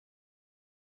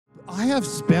I have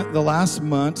spent the last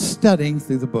month studying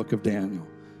through the book of Daniel.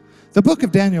 The book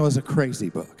of Daniel is a crazy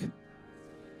book.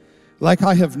 Like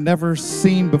I have never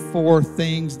seen before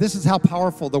things. This is how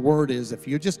powerful the word is. If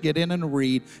you just get in and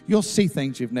read, you'll see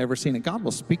things you've never seen, and God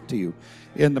will speak to you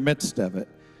in the midst of it.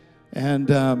 And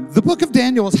the book of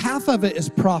Daniel, is half of it is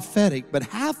prophetic, but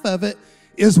half of it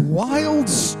is wild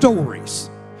stories.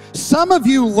 Some of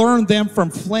you learned them from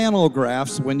flannel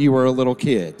graphs when you were a little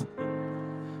kid.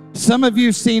 Some of you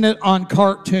have seen it on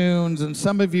cartoons, and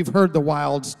some of you have heard the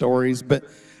wild stories, but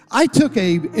I took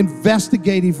an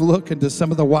investigative look into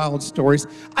some of the wild stories.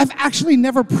 I've actually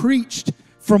never preached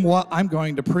from what I'm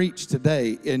going to preach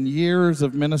today. In years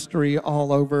of ministry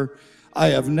all over, I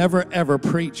have never, ever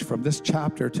preached from this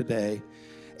chapter today.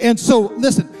 And so,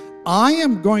 listen,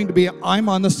 I'm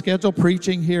on the schedule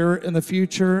preaching here in the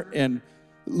future, and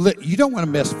you don't want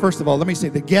to miss. First of all, let me say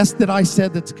the guest that I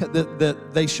said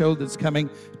that they showed that's coming,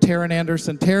 Taryn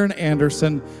Anderson. Taryn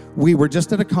Anderson, we were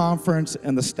just at a conference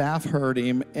and the staff heard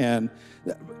him, and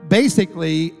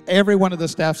basically every one of the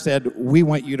staff said, we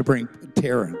want you to bring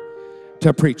Taryn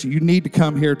to preach. You need to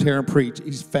come here, Taryn, preach.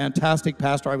 He's a fantastic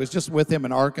pastor. I was just with him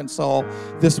in Arkansas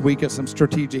this week at some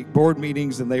strategic board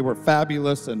meetings, and they were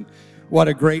fabulous, and what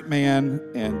a great man.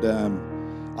 And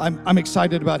I'm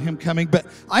excited about him coming, but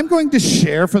I'm going to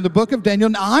share from the book of Daniel.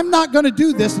 Now, I'm not going to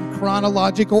do this in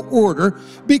chronological order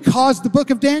because the book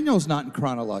of Daniel is not in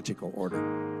chronological order.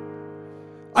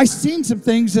 I've seen some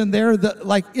things in there that,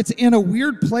 like, it's in a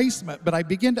weird placement, but I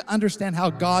begin to understand how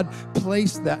God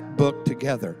placed that book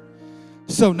together.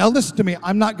 So now listen to me.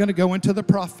 I'm not going to go into the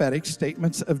prophetic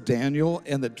statements of Daniel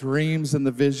and the dreams and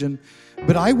the vision,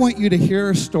 but I want you to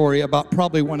hear a story about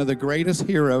probably one of the greatest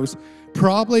heroes,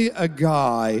 probably a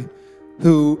guy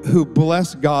who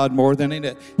blessed God more than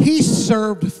anything. He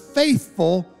served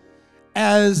faithful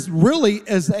as how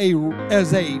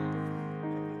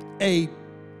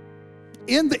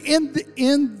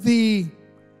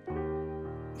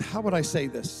would I say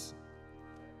this?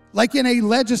 Like in a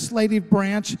legislative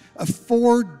branch of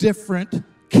 4 different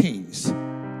kings.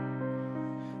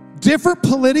 Different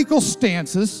political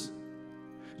stances,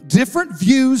 different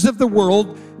views of the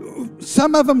world.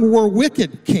 Some of them were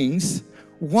wicked kings.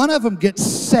 One of them gets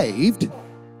saved.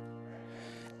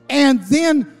 And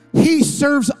then he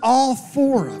serves all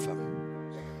 4 of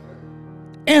them.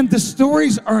 And the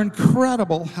stories are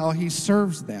incredible how he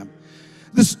serves them.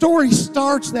 The story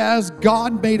starts as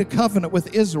God made a covenant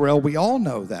with Israel. We all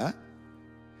know that.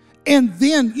 And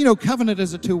then, covenant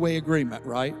is a 2-way agreement,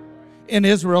 right? And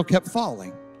Israel kept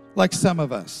falling, like some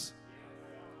of us.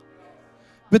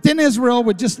 But then Israel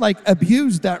would just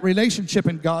abuse that relationship,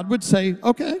 and God would say,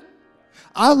 okay,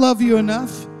 I love you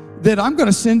enough that I'm going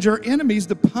to send your enemies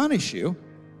to punish you.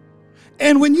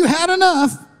 And when you had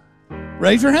enough,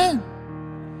 raise your hand,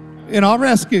 and I'll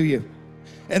rescue you.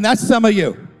 And that's some of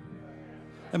you.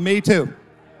 And me too.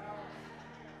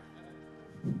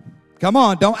 Come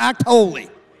on, don't act holy.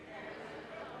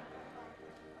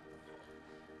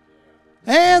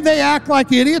 And they act like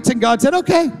idiots, and God said,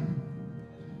 okay.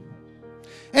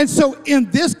 And so in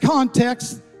this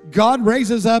context, God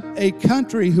raises up a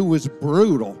country who was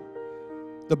brutal,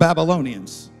 the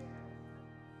Babylonians.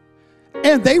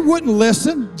 And they wouldn't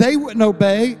listen, they wouldn't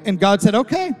obey, and God said,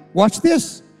 okay, watch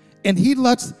this. And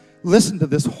listen to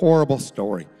this horrible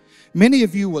story. Many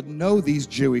of you would know these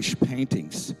Jewish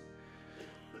paintings.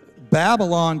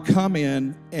 Babylon come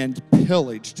in and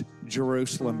pillaged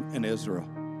Jerusalem and Israel.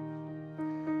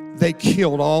 They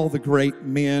killed all the great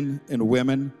men and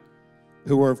women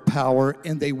who were of power,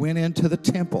 and they went into the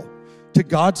temple, to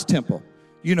God's temple.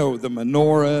 The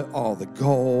menorah, all the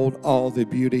gold, all the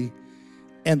beauty,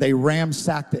 and they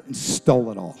ransacked it and stole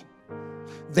it all.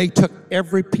 They took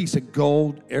every piece of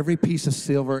gold, every piece of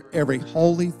silver, every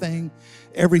holy thing,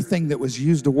 everything that was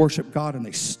used to worship God, and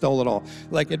they stole it all.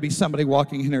 Like it'd be somebody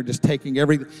walking in there just taking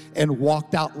everything, and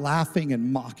walked out laughing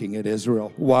and mocking at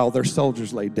Israel while their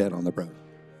soldiers lay dead on the road.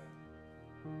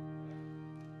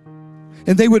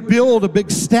 And they would build a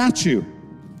big statue.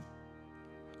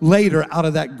 Later, out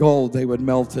of that gold, they would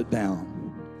melt it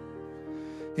down.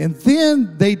 And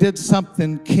then they did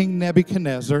something. King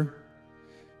Nebuchadnezzar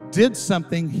did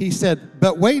something. He said,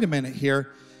 but wait a minute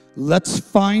here. Let's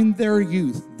find their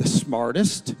youth, the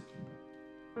smartest,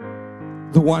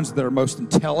 the ones that are most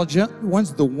intelligent,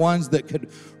 the ones that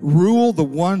could rule, the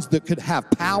ones that could have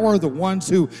power, the ones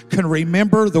who can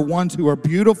remember, the ones who are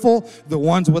beautiful, the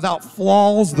ones without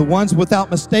flaws, the ones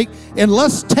without mistake. And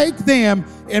let's take them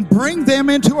and bring them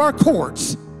into our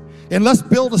courts. And let's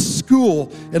build a school,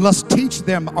 and let's teach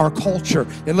them our culture,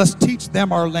 and let's teach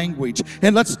them our language,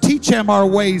 and let's teach them our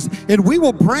ways, and we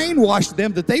will brainwash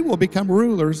them that they will become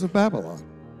rulers of Babylon.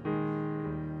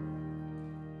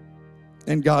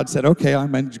 And God said, okay,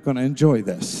 I'm going to enjoy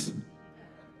this.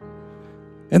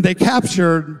 And they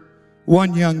captured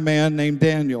one young man named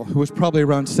Daniel, who was probably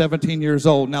around 17 years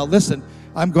old. Now listen,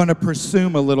 I'm going to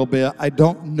presume a little bit. I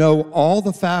don't know all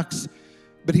the facts,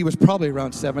 but he was probably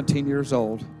around 17 years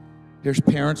old. His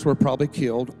parents were probably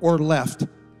killed or left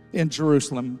in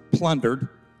Jerusalem, plundered.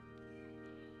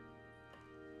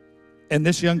 And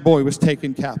this young boy was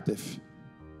taken captive.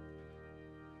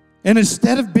 And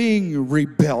instead of being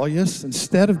rebellious,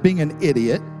 instead of being an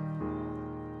idiot,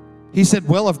 he said,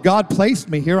 well, if God placed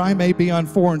me here, I may be on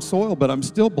foreign soil, but I'm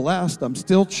still blessed. I'm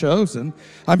still chosen.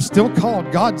 I'm still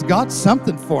called. God's got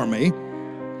something for me.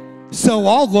 So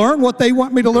I'll learn what they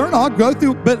want me to learn. I'll go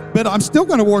through, but I'm still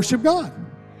going to worship God.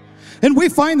 And we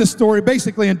find the story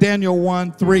basically in Daniel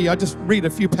 1:3. I'll just read a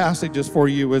few passages for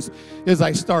you as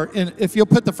I start. And if you'll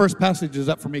put the first passages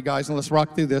up for me, guys, and let's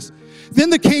rock through this. Then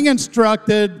the king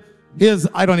instructed his,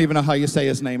 I don't even know how you say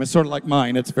his name. It's sort of like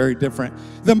mine. It's very different.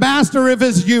 The master of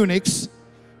his eunuchs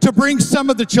to bring some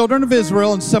of the children of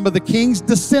Israel and some of the king's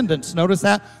descendants. Notice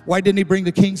that. Why didn't he bring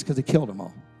the kings? Because he killed them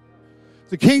all.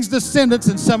 The king's descendants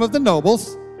and some of the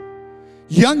nobles,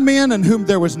 young men in whom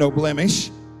there was no blemish,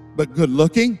 but good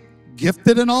looking,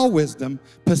 gifted in all wisdom,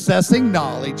 possessing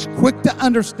knowledge, quick to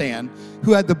understand,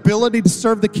 who had the ability to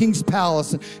serve the king's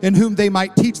palace, in whom they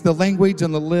might teach the language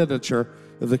and the literature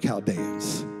of the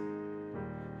Chaldeans.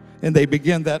 And they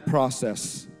began that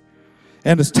process.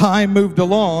 And as time moved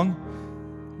along,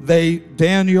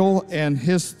 Daniel and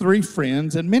his three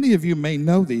friends, and many of you may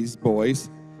know these boys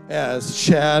as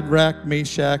Shadrach,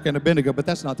 Meshach, and Abednego, but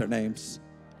that's not their names.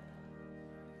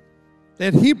 They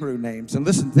had Hebrew names. And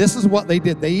listen, this is what they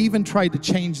did. They even tried to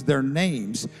change their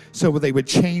names so they would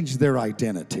change their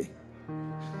identity.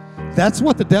 That's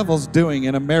what the devil's doing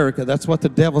in America. That's what the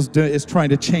devil's doing, is trying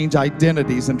to change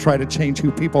identities and try to change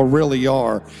who people really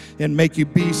are and make you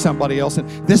be somebody else. And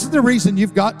this is the reason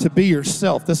you've got to be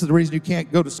yourself. This is the reason you can't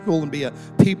go to school and be a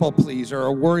people pleaser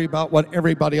or worry about what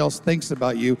everybody else thinks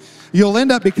about you. You'll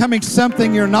end up becoming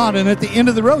something you're not, and at the end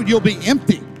of the road, you'll be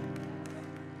empty.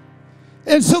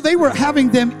 And so they were having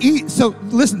them eat. So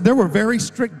listen, there were very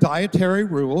strict dietary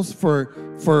rules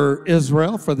for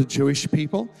Israel, for the Jewish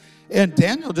people. And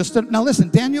Daniel just didn't. Now listen,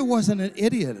 Daniel wasn't an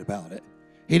idiot about it.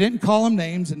 He didn't call them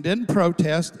names and didn't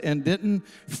protest and didn't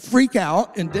freak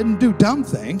out and didn't do dumb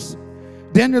things.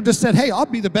 Daniel just said, hey, I'll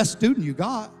be the best student you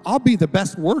got. I'll be the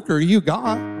best worker you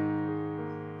got.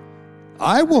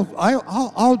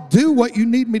 I'll do what you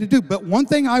need me to do. But one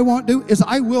thing I won't do is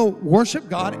I will worship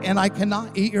God, and I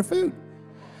cannot eat your food.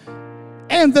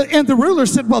 And the ruler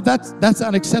said, well, that's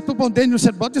unacceptable. And Daniel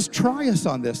said, well, just try us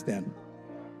on this then.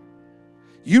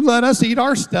 You let us eat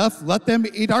our stuff, let them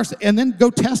eat our stuff, and then go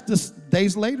test us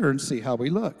days later and see how we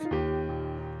look.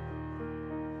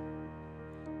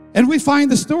 And we find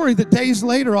the story that days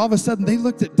later, all of a sudden, they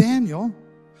looked at Daniel.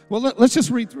 Well, let's just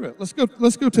read through it. Let's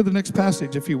go to the next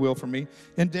passage, if you will, for me.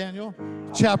 In Daniel,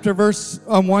 chapter verse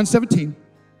 1:17.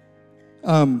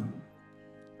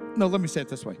 No, let me say it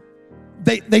this way.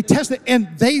 They tested, and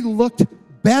they looked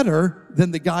better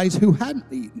than the guys who hadn't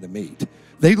eaten the meat.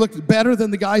 They looked better than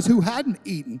the guys who hadn't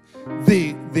eaten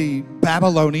the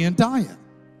Babylonian diet.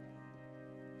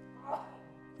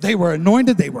 They were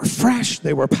anointed, they were fresh,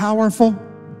 they were powerful.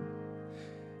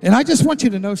 And I just want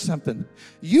you to know something.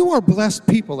 You are blessed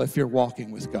people if you're walking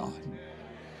with God.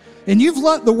 And you've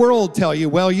let the world tell you,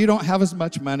 well, you don't have as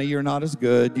much money, you're not as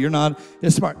good, you're not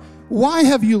as smart. Why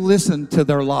have you listened to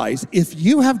their lies? If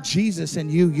you have Jesus in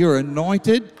you, you're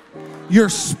anointed, you're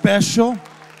special.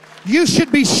 You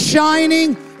should be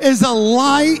shining as a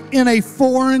light in a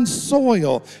foreign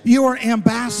soil. You are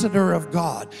ambassador of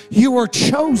God. You are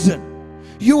chosen.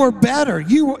 You are better.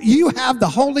 You have the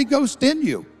Holy Ghost in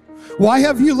you. Why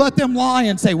have you let them lie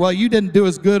and say, well, you didn't do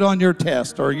as good on your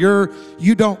test, or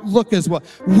you don't look as well?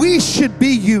 We should be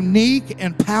unique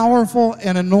and powerful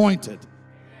and anointed,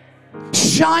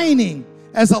 shining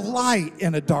as a light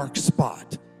in a dark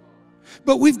spot.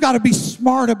 But we've got to be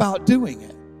smart about doing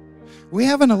it. We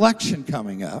have an election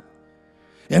coming up,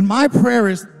 and my prayer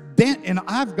is, and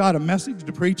I've got a message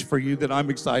to preach for you that I'm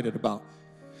excited about.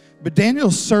 But Daniel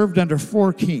served under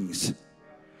 4 kings.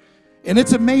 And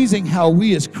it's amazing how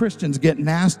we as Christians get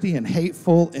nasty and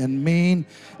hateful and mean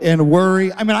and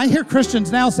worry. I mean, I hear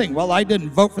Christians now saying, well, I didn't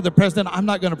vote for the president, I'm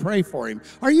not going to pray for him.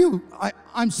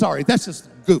 I'm sorry, that's just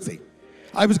goofy.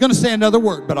 I was going to say another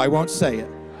word, but I won't say it.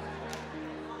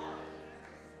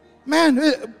 Man,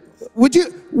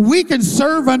 we can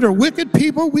serve under wicked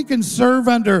people. We can serve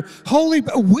under holy.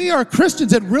 We are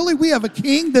Christians, and really we have a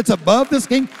king that's above this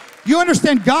king. You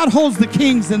understand, God holds the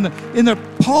kings in the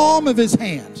palm of his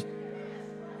hand.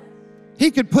 He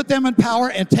could put them in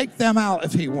power and take them out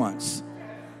if he wants.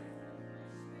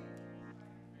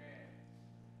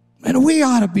 And we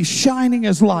ought to be shining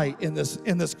as light in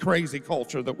this crazy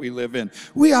culture that we live in.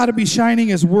 We ought to be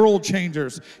shining as world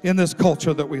changers in this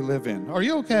culture that we live in. Are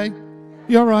you okay?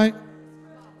 You all right?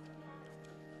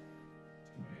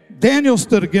 Daniel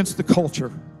stood against the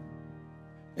culture,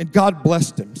 and God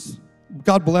blessed him.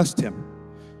 God blessed him.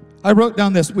 I wrote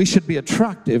down this: we should be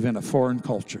attractive in a foreign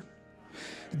culture.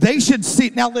 They should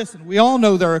see. Now listen, we all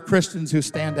know there are Christians who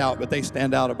stand out, but they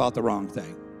stand out about the wrong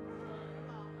thing.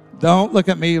 Don't look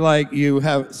at me like you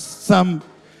have some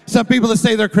people that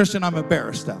say they're Christian, I'm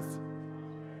embarrassed of.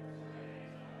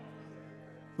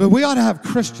 But we ought to have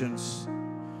Christians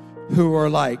who are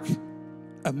like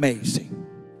amazing.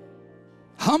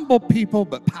 Humble people,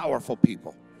 but powerful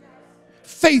people.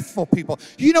 Faithful people.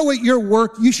 You know, at your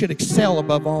work, you should excel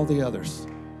above all the others.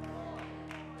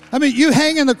 I mean, you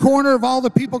hang in the corner of all the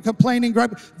people complaining.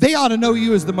 They ought to know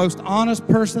you as the most honest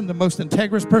person, the most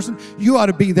integrous person. You ought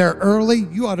to be there early.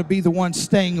 You ought to be the one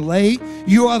staying late.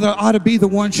 You ought to be the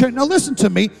one sharing. Now listen to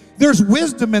me. There's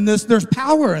wisdom in this. There's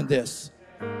power in this.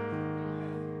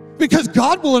 Because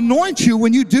God will anoint you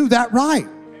when you do that right.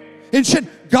 And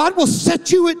God will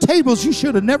set you at tables you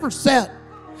should have never sat.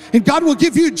 And God will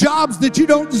give you jobs that you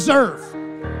don't deserve.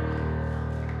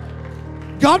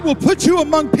 God will put you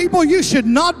among people you should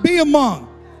not be among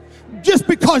just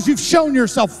because you've shown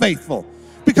yourself faithful.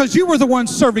 Because you were the one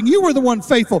serving. You were the one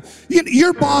faithful.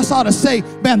 Your boss ought to say,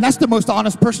 man, that's the most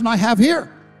honest person I have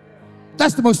here.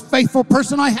 That's the most faithful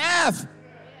person I have.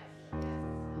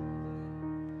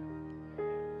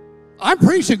 I'm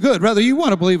preaching good, whether you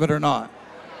want to believe it or not.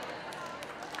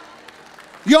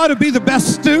 You ought to be the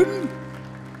best student.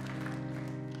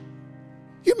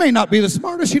 You may not be the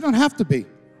smartest. You don't have to be.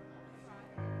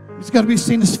 He's got to be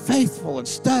seen as faithful and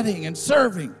studying and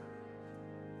serving.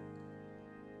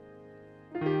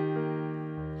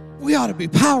 We ought to be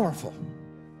powerful.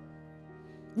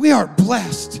 We are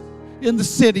blessed in the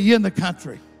city, in the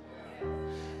country.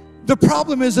 The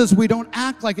problem is we don't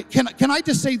act like it. Can I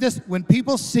just say this? When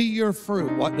people see your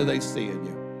fruit, what do they see in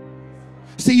you?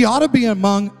 See, you ought to be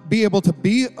able to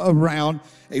be around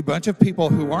a bunch of people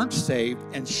who aren't saved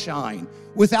and shine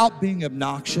without being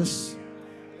obnoxious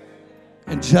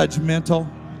and judgmental.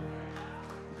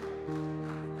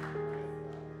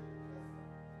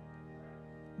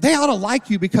 They ought to like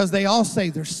you because they all say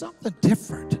there's something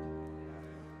different.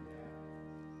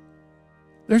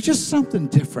 There's just something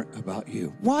different about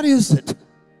you. What is it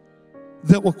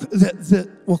that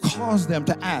will cause them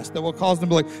to ask, that will cause them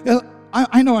to be like,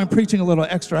 I know I'm preaching a little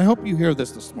extra. I hope you hear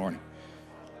this morning.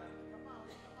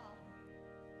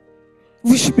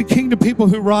 We should be kingdom people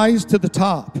who rise to the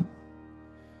top,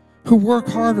 who work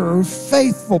harder, who are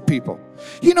faithful people.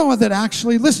 You know that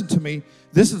actually, listen to me,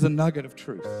 this is a nugget of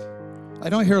truth. I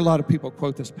don't hear a lot of people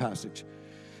quote this passage.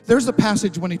 There's a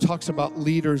passage when he talks about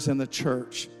leaders in the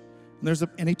church.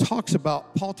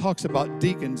 Paul talks about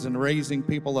deacons and raising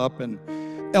people up and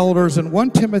elders. In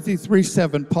 1 Timothy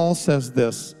 3:7, Paul says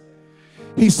this.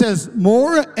 He says,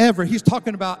 moreover, he's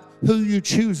talking about who you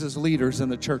choose as leaders in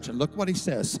the church. And look what he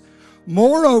says.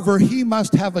 Moreover, he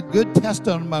must have a good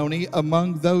testimony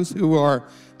among those who are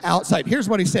outside. Here's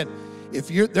what he said. If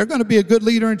they're going to be a good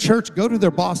leader in church, go to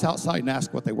their boss outside and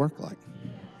ask what they work like.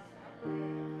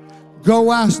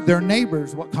 Go ask their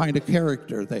neighbors what kind of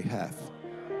character they have.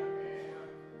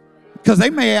 Because they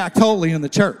may act holy in the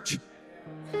church.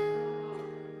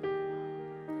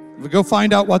 Go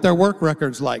find out what their work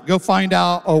record's like. Go find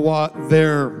out what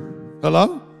their,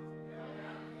 hello?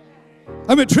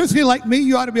 I mean, truthfully, like me,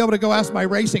 you ought to be able to go ask my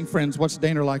racing friends, what's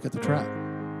Dana like at the track?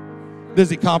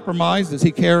 Does he compromise? Does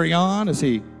he carry on? Is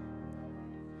he?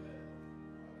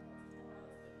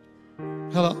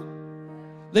 Hello?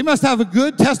 They must have a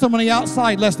good testimony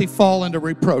outside lest he fall into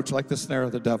reproach like the snare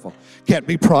of the devil. Can't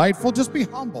be prideful, just be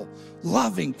humble,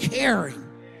 loving, caring,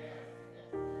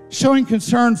 showing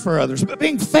concern for others, but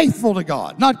being faithful to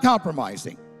God, not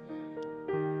compromising.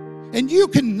 And you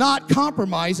cannot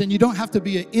compromise, and you don't have to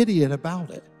be an idiot about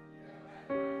it.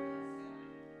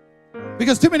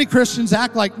 Because too many Christians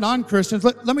act like non-Christians.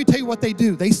 Let me tell you what they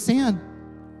do. They sin.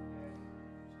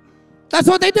 That's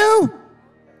what they do.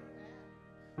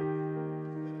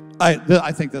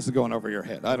 I think this is going over your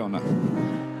head. I don't know.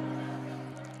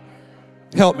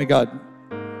 Help me, God.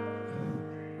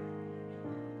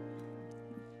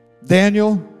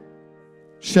 Daniel,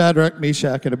 Shadrach,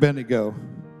 Meshach, and Abednego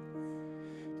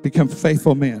become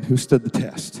faithful men who stood the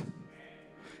test.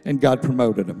 And God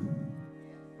promoted them.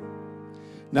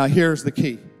 Now here's the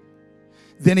key.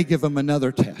 Then he gave them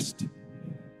another test.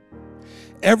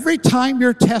 Every time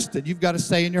you're tested, you've got to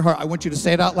say in your heart, I want you to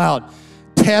say it out loud,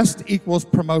 test equals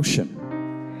promotion.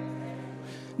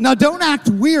 Now, don't act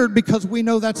weird because we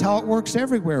know that's how it works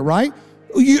everywhere, right?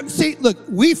 You see, look,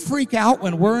 we freak out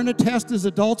when we're in a test as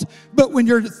adults, but when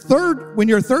your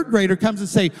third grader comes and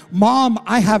say, Mom,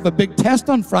 I have a big test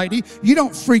on Friday, you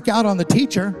don't freak out on the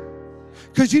teacher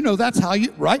because you know that's how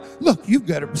you, right? Look, you've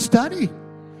got to study.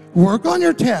 Work on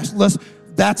your test.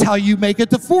 That's how you make it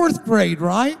to fourth grade,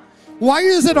 right? Why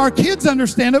is it our kids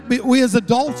understand it, but we as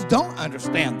adults don't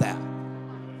understand that?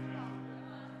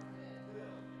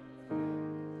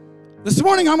 This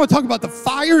morning, I'm going to talk about the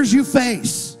fires you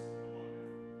face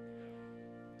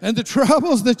and the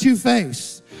troubles that you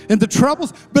face and the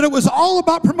troubles, but it was all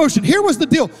about promotion. Here was the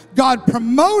deal. God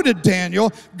promoted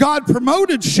Daniel. God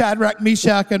promoted Shadrach,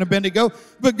 Meshach, and Abednego,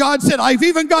 but God said, I've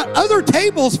even got other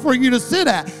tables for you to sit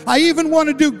at. I even want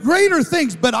to do greater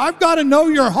things, but I've got to know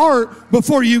your heart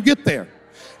before you get there.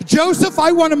 Joseph,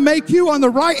 I want to make you on the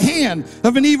right hand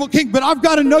of an evil king, but I've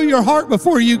got to know your heart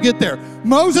before you get there.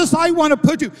 Moses, I want to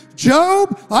put you.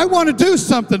 Job, I want to do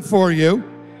something for you.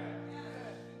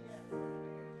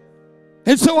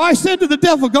 And so I said to the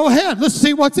devil, go ahead, let's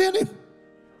see what's in him.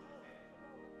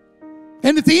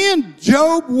 And at the end,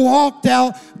 Job walked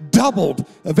out doubled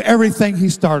of everything he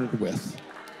started with.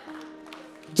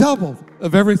 Doubled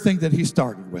of everything that he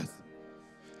started with.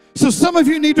 So some of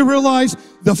you need to realize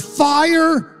the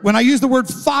fire, when I use the word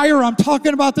fire, I'm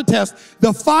talking about the test.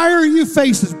 The fire you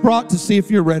face is brought to see if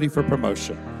you're ready for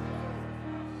promotion.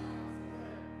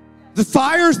 The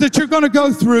fires that you're going to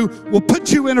go through will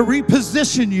put you in a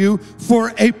reposition you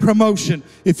for a promotion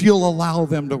if you'll allow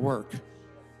them to work.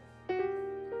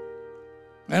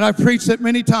 And I've preached it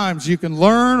many times. You can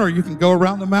learn or you can go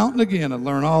around the mountain again and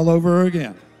learn all over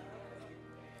again.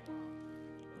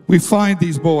 We find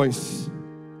these boys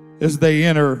as they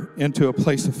enter into a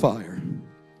place of fire.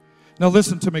 Now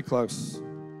listen to me close.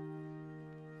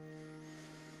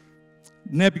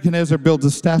 Nebuchadnezzar builds a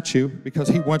statue because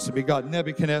he wants to be God.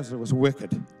 Nebuchadnezzar was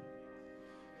wicked.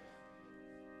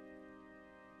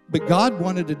 But God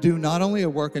wanted to do not only a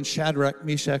work in Shadrach,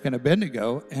 Meshach, and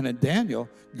Abednego, and in Daniel,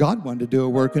 God wanted to do a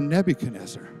work in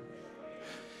Nebuchadnezzar.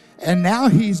 And now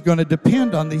he's going to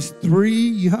depend on these 3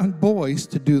 young boys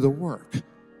to do the work,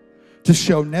 to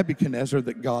show Nebuchadnezzar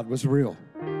that God was real.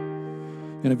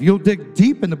 And if you'll dig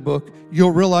deep in the book,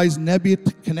 you'll realize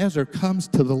Nebuchadnezzar comes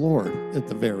to the Lord at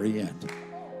the very end.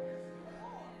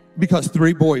 Because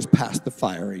 3 boys passed the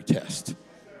fiery test.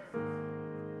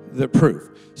 The proof.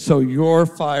 So your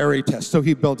fiery test. So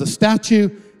he built a statue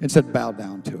and said, bow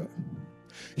down to it.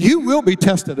 You will be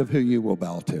tested of who you will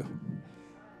bow to.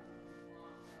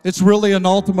 It's really an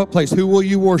ultimate place. Who will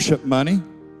you worship? Money?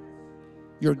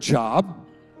 Your job?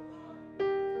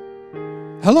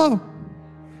 Hello?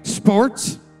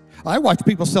 Sports? I watch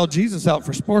people sell Jesus out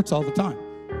for sports all the time.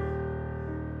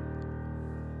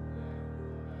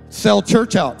 Sell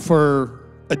church out for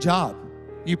a job.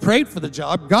 You prayed for the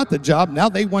job, got the job. Now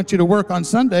they want you to work on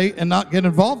Sunday and not get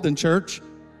involved in church.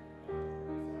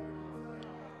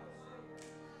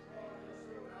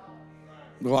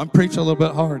 Well, I'm preaching a little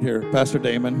bit hard here, Pastor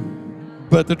Damon,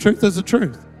 but the truth is the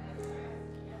truth.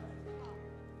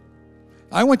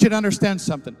 I want you to understand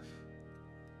something.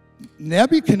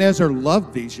 Nebuchadnezzar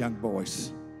loved these young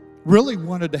boys, really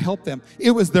wanted to help them.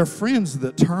 It was their friends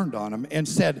that turned on them and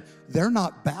said, they're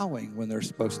not bowing when they're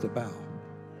supposed to bow.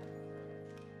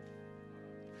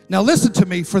 Now listen to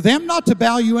me, for them not to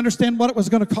bow, you understand what it was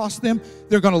going to cost them?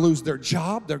 They're going to lose their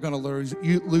job, they're going to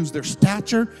lose their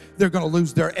stature, they're going to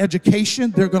lose their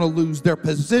education, they're going to lose their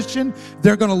position,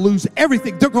 they're going to lose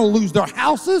everything. They're going to lose their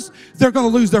houses, they're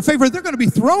going to lose their favor, they're going to be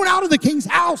thrown out of the king's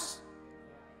house.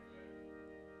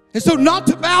 And so not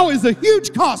to bow is a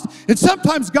huge cost. And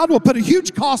sometimes God will put a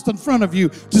huge cost in front of you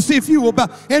to see if you will bow.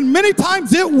 And many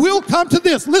times it will come to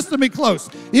this. Listen to me close.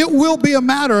 It will be a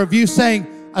matter of you saying,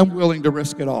 I'm willing to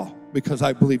risk it all because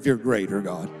I believe you're greater,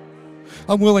 God.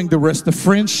 I'm willing to risk the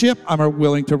friendship. I'm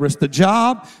willing to risk the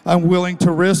job. I'm willing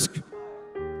to risk.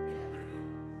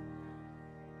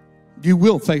 You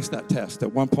will face that test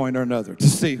at one point or another to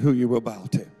see who you will bow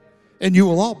to. And you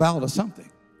will all bow to something.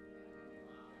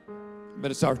 But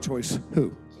it's our choice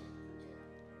who.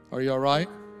 Are you all right?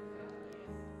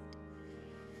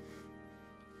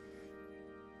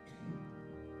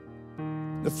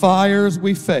 The fires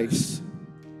we face,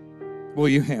 will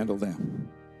you handle them?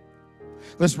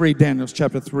 Let's read Daniel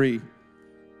chapter 3,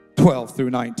 12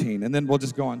 through 19, and then we'll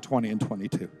just go on 20 and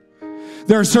 22.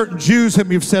 There are certain Jews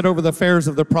whom you've set over the affairs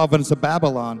of the province of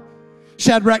Babylon.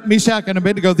 Shadrach, Meshach, and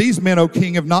Abednego, these men, O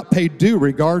king, have not paid due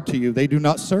regard to you. They do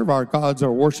not serve our gods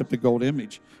or worship the gold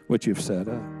image which you've set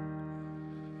up.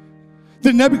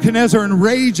 Then Nebuchadnezzar, in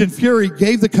rage and fury,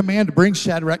 gave the command to bring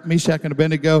Shadrach, Meshach, and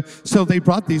Abednego. So they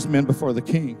brought these men before the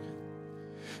king.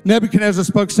 Nebuchadnezzar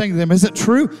spoke, saying to them, is it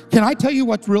true? Can I tell you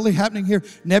what's really happening here?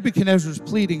 Nebuchadnezzar's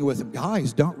pleading with them.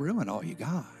 Guys, don't ruin all you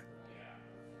got.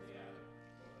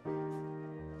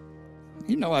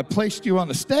 You know, I placed you on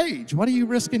the stage. What are you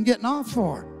risking getting off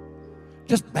for?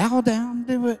 Just bow down,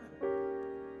 do it.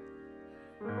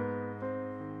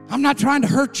 I'm not trying to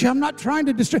hurt you. I'm not trying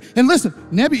to destroy. And listen,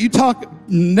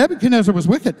 Nebuchadnezzar was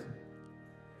wicked.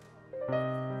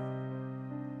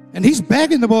 And he's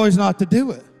begging the boys not to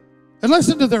do it. And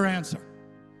listen to their answer.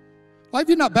 Why have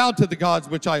you not bowed to the gods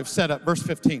which I have set up? Verse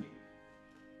 15.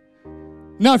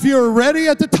 Now, if you are ready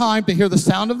at the time to hear the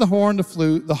sound of the horn, the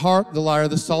flute, the harp, the lyre,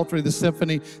 the psaltery, the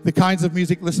symphony, the kinds of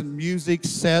music, listen, music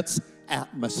sets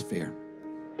atmosphere.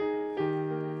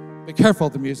 Be careful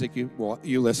of the music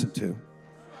you listen to,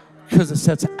 because it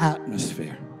sets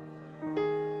atmosphere.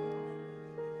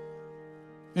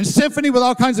 In symphony with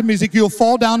all kinds of music, you'll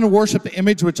fall down and worship the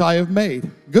image which I have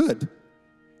made. Good.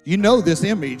 You know this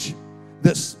image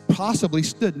that possibly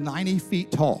stood 90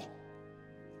 feet tall,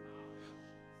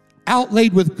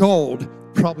 outlaid with gold,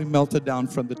 probably melted down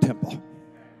from the temple.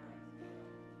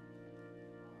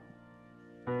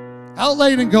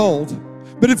 Outlaid in gold.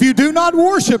 But if you do not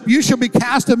worship, you shall be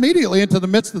cast immediately into the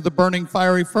midst of the burning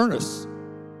fiery furnace.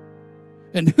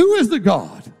 And who is the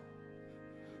God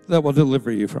that will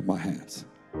deliver you from my hands?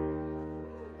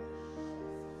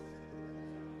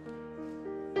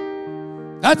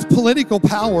 That's political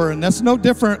power, and that's no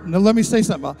different. Now, let me say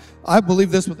something. I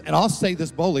believe this, and I'll say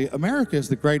this boldly. America is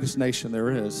the greatest nation there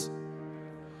is.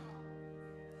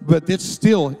 But it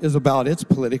still is about its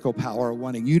political power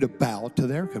wanting you to bow to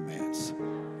their commands.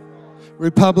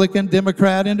 Republican,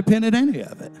 Democrat, Independent, any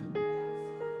of it.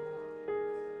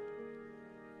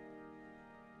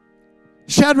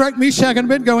 Shadrach, Meshach, and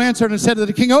Abednego answered and said to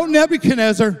the king, O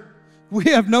Nebuchadnezzar, we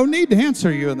have no need to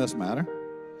answer you in this matter.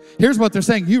 Here's what they're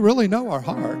saying. You really know our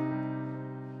heart.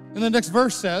 And the next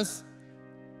verse says,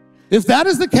 if that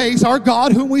is the case, our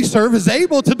God whom we serve is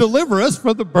able to deliver us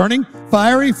from the burning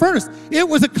fiery furnace. It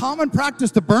was a common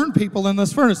practice to burn people in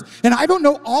this furnace. And I don't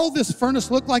know all this furnace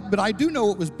looked like, but I do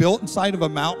know it was built inside of a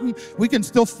mountain. We can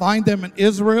still find them in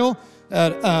Israel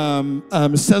at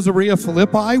Caesarea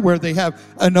Philippi, where they have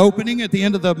an opening at the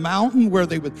end of the mountain where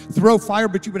they would throw fire,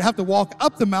 but you would have to walk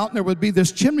up the mountain. There would be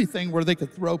this chimney thing where they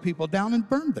could throw people down and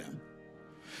burn them.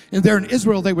 And there in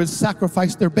Israel, they would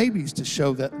sacrifice their babies to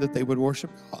show that they would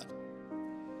worship God.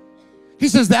 He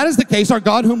says, that is the case, our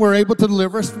God whom we're able to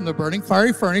deliver us from the burning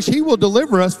fiery furnace, he will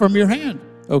deliver us from your hand,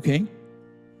 O king.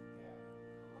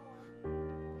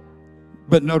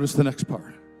 But notice the next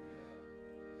part.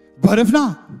 But if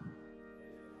not.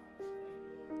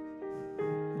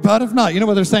 But if not, you know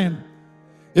what they're saying?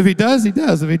 If he does, he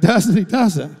does. If he doesn't, he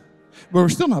doesn't. But we're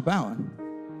still not bowing.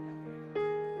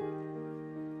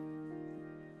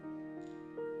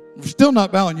 We're still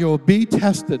not bowing. You will be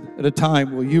tested at a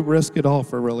time. Will you risk it all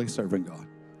for really serving God?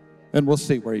 And we'll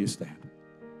see where you stand.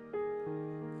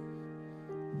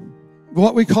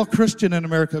 What we call Christian in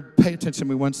America, pay attention to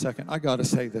me 1 second. I got to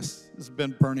say this. This has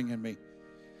been burning in me.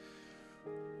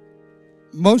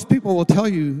 Most people will tell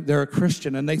you they're a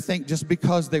Christian, and they think just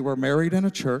because they were married in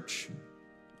a church,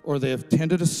 or they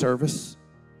attended a service,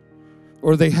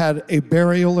 or they had a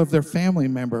burial of their family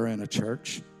member in a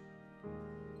church,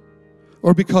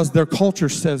 or because their culture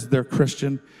says they're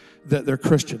Christian, that they're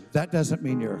Christian. That doesn't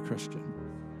mean you're a Christian.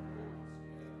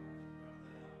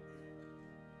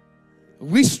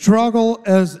 We struggle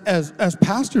as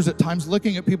pastors at times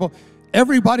looking at people.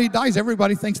 Everybody dies.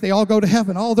 Everybody thinks they all go to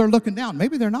heaven. Oh, they're looking down.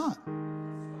 Maybe they're not.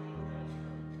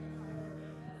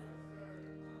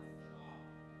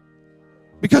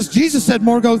 Because Jesus said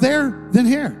more go there than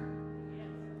here.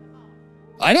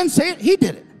 I didn't say it. He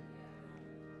did it.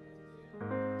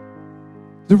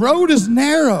 The road is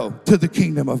narrow to the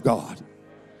kingdom of God.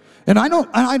 And I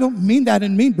don't mean that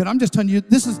in mean, but I'm just telling you,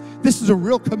 this is a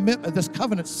real commitment. This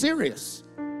covenant's serious.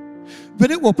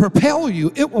 But it will propel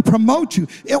you. It will promote you.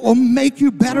 It will make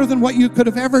you better than what you could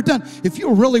have ever done. If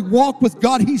you really walk with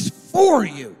God, he's for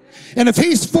you. And if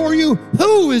he's for you,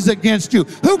 who is against you?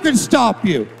 Who can stop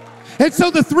you? And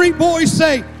so the three boys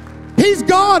say, he's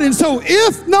God. And so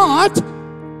if not,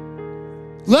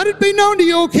 let it be known to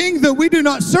you, O king, that we do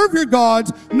not serve your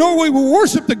gods, nor we will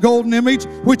worship the golden image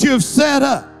which you have set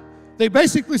up. They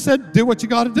basically said, do what you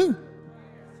got to do.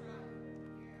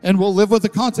 And we'll live with the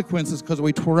consequences because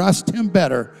we trust him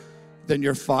better than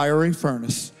your fiery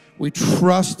furnace. We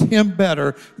trust him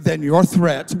better than your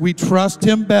threats. We trust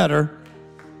him better,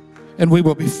 and we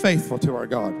will be faithful to our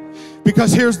God.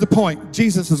 Because here's the point.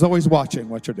 Jesus is always watching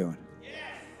what you're doing.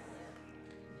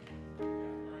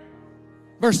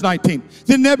 Verse 19.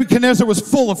 Then Nebuchadnezzar was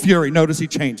full of fury. Notice he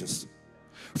changes.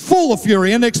 Full of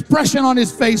fury, and the expression on his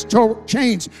face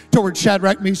changed toward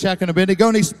Shadrach, Meshach, and Abednego.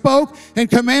 And he spoke and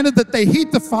commanded that they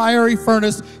heat the fiery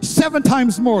furnace 7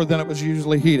 times more than it was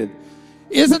usually heated.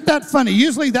 Isn't that funny?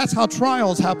 Usually that's how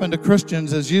trials happen to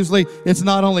Christians, is usually it's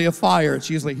not only a fire, it's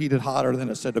usually heated hotter than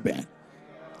it should have been.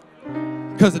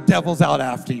 Because the devil's out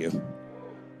after you.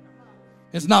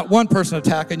 It's not one person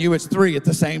attacking you, it's 3 at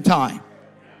the same time.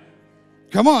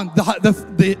 Come on,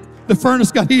 the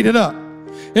furnace got heated up.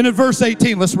 And in verse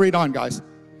 18, let's read on, guys.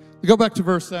 Go back to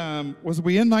verse, was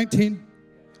we in 19?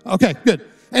 Okay, good.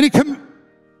 And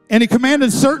he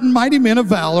commanded certain mighty men of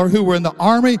valor who were in the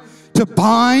army to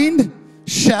bind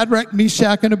Shadrach,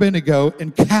 Meshach, and Abednego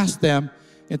and cast them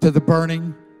into the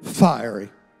burning fiery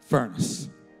furnace.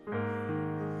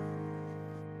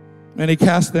 And he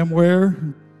cast them where?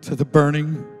 To the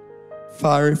burning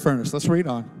fiery furnace. Let's read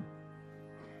on.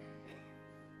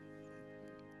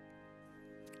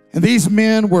 And these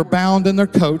men were bound in their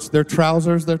coats, their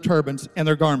trousers, their turbans, and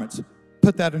their garments.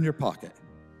 Put that in your pocket.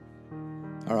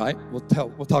 All right? We'll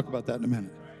talk about that in a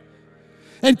minute.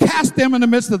 And cast them in the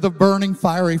midst of the burning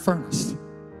fiery furnace.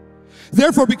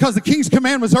 Therefore, because the king's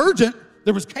command was urgent,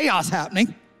 there was chaos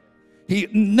happening.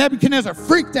 Nebuchadnezzar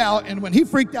freaked out, and when he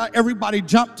freaked out, everybody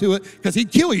jumped to it because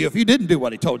he'd kill you if you didn't do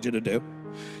what he told you to do.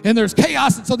 And there's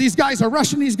chaos, and so these guys are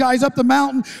rushing these guys up the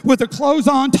mountain with their clothes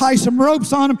on, tie some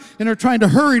ropes on them, and they're trying to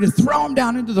hurry to throw them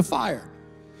down into the fire.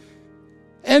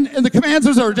 And the command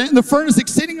was urgent, and the furnace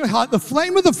exceedingly hot. The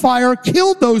flame of the fire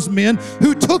killed those men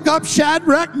who took up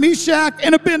Shadrach, Meshach,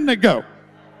 and Abednego.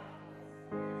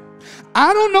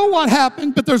 I don't know what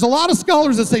happened, but there's a lot of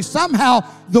scholars that say somehow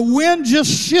the wind just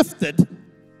shifted.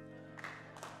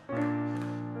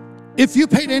 If you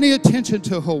paid any attention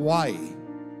to Hawaii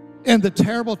and the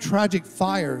terrible tragic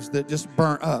fires that just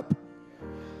burnt up,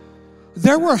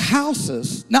 there were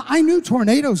houses. Now, I knew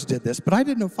tornadoes did this, but I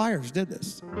didn't know fires did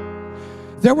this.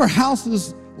 There were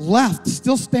houses left,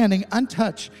 still standing,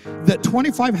 untouched, that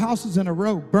 25 houses in a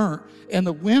row burnt, and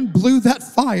the wind blew that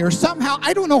fire somehow,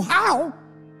 I don't know how,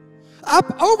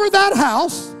 up over that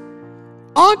house,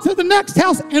 onto the next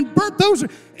house, and burnt those.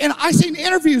 And I seen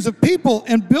interviews of people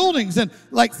and buildings and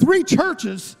like 3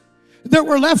 churches that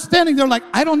were left standing. They're like,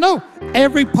 I don't know.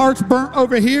 Every part's burnt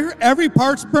over here. Every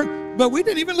part's burnt. But we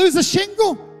didn't even lose a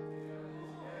shingle.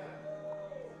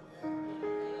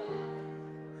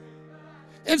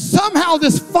 And somehow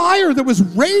this fire that was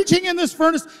raging in this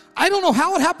furnace, I don't know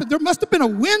how it happened. There must have been a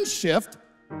wind shift.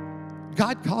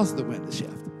 God caused the wind to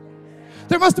shift.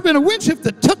 There must have been a wind shift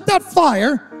that took that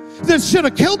fire that should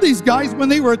have killed these guys when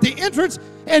they were at the entrance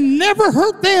and never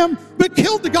hurt them, but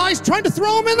killed the guys trying to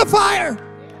throw them in the fire.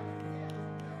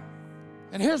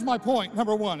 And here's my point,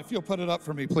 number 1, if you'll put it up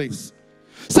for me, please.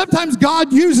 Sometimes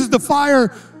God uses the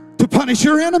fire to punish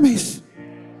your enemies.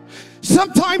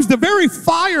 Sometimes the very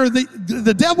fire that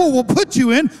the devil will put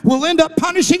you in will end up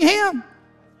punishing him.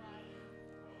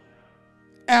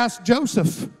 Ask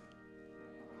Joseph.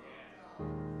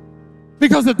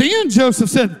 Because at the end,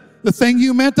 Joseph said, the thing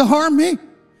you meant to harm me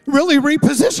really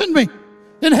repositioned me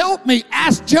and helped me.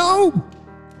 Ask Job.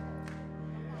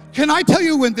 Can I tell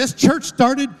you, when this church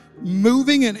started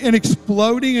moving and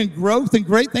exploding and growth and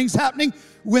great things happening,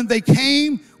 when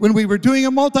we were doing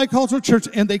a multicultural church,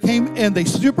 and they came and they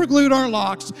super glued our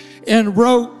locks and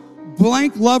wrote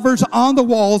blank lovers on the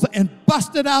walls and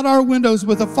busted out our windows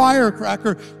with a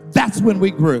firecracker, that's when we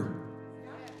grew.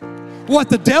 What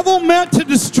the devil meant to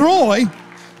destroy,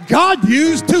 God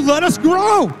used to let us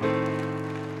grow.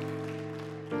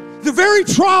 The very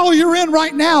trial you're in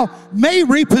right now may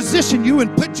reposition you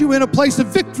and put you in a place of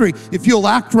victory if you'll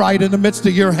act right in the midst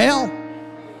of your hell.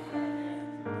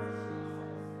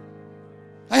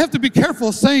 I have to be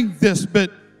careful saying this, but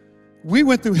we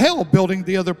went through hell building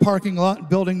the other parking lot,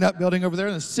 building that building over there,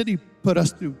 and the city put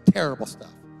us through terrible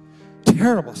stuff.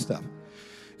 Terrible stuff.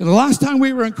 And the last time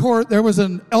we were in court, there was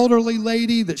an elderly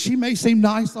lady that she may seem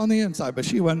nice on the inside, but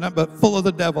she wasn't, but full of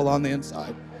the devil on the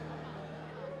inside.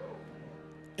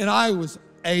 And I was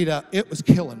ate up. It was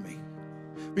killing me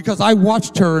because I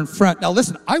watched her in front. Now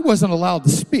listen, I wasn't allowed to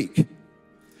speak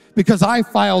because I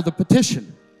filed a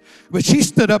petition. But she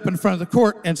stood up in front of the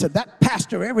court and said, that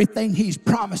pastor, everything he's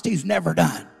promised, he's never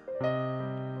done.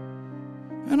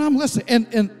 And I'm listening.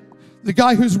 And the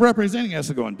guy who's representing us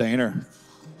is going, Dana,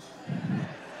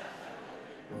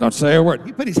 don't say a word.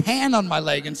 He put his hand on my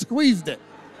leg and squeezed it.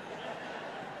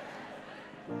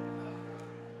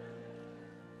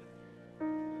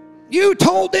 You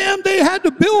told them they had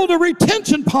to build a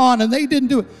retention pond and they didn't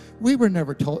do it. We were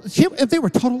never told. They were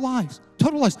total lies.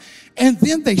 total lies. And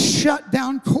then they shut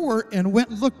down court and went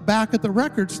and looked back at the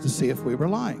records to see if we were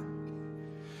lying.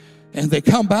 And they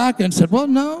come back and said, well,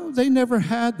 no, they never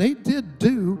had, they did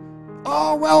do,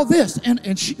 oh, well, this.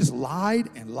 And she just lied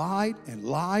and lied and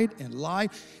lied and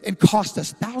lied and cost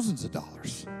us thousands of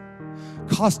dollars.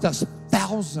 Cost us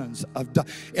thousands of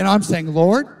dollars. And I'm saying,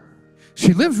 Lord,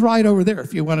 she lives right over there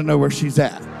if you want to know where she's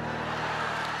at.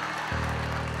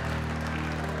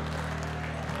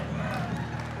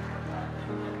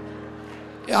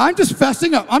 I'm just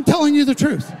fessing up. I'm telling you the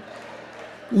truth.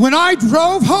 When I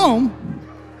drove home,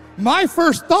 my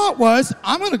first thought was,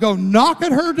 I'm going to go knock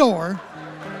at her door.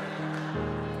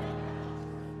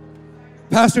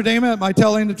 Pastor Damon, am I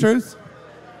telling the truth?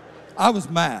 I was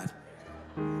mad.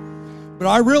 But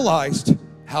I realized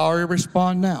how I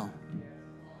respond now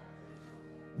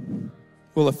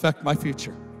will affect my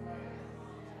future.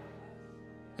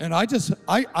 And I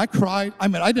cried. I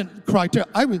mean, I didn't cry too.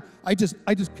 I just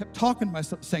kept talking to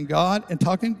myself, saying, God, and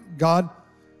talking, God,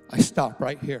 I stop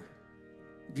right here.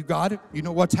 You got it. You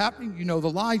know what's happening. You know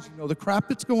the lies. You know the crap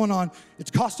that's going on.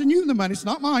 It's costing you the money. It's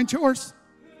not mine. It's yours.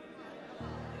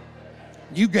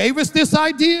 You gave us this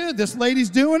idea. This lady's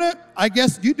doing it. I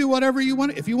guess you do whatever you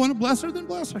want. If you want to bless her, then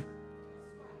bless her.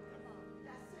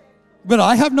 But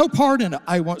I have no part in it.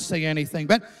 I won't say anything.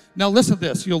 But now listen to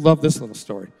this. You'll love this little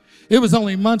story. It was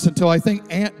only months until I think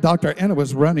Dr. Anna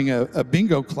was running a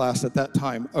bingo class at that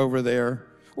time over there,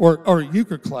 or a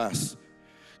euchre class.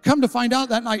 Come to find out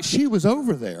that night she was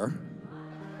over there.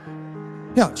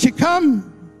 Yeah, she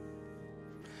come.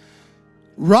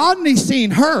 Rodney seen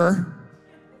her,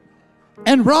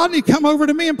 and Rodney come over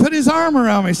to me and put his arm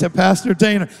around me. He said, Pastor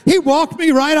Dana, he walked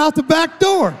me right out the back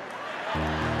door.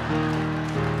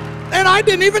 And I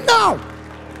didn't even know.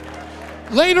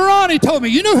 Later on, he told me,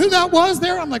 you know who that was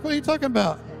there? I'm like, what are you talking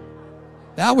about?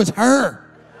 That was her.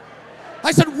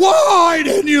 I said, why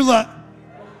didn't you let?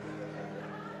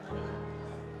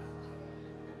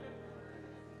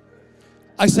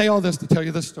 I say all this to tell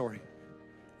you this story.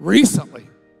 Recently,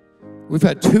 we've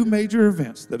had two major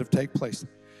events that have taken place.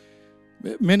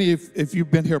 Many, if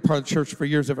you've been here part of the church for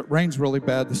years, if it rains really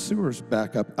bad, the sewers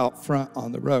back up out front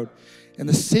on the road. And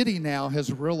the city now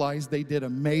has realized they did a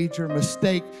major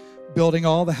mistake building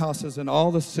all the houses and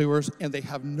all the sewers, and they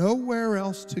have nowhere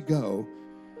else to go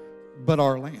but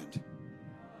our land.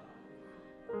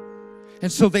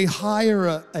 And so they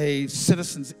hire a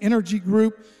citizens energy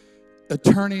group,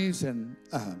 attorneys and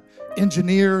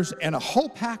engineers, and a whole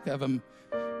pack of them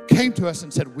came to us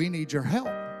and said, we need your help.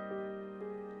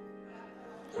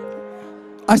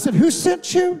 I said, who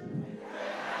sent you?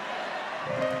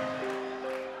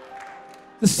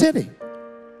 The city.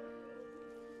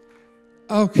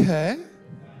 Okay,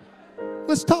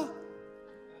 let's talk.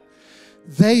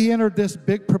 They entered this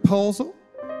big proposal,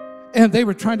 and they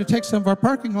were trying to take some of our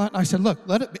parking lot. And I said, look,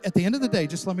 at the end of the day,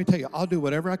 just let me tell you, I'll do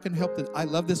whatever I can help. I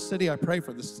love this city. I pray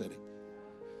for this city.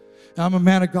 And I'm a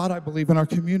man of God. I believe in our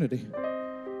community.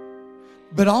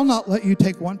 But I'll not let you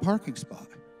take one parking spot.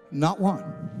 Not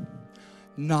one.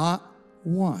 Not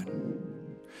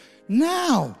one.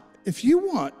 Now, if you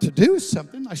want to do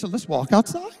something, I said, let's walk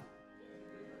outside.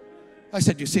 I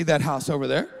said, you see that house over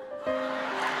there?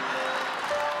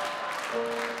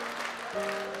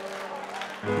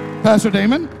 Pastor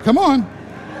Damon, come on.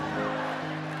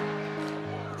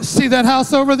 See that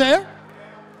house over there?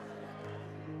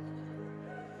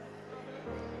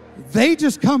 They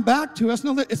just come back to us.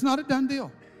 No, it's not a done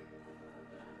deal.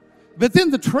 But then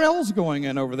the trail's going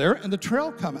in over there, and the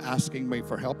trail come asking me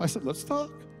for help. I said, let's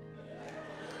talk.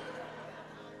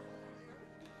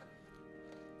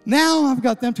 Now I've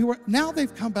got them to work. Now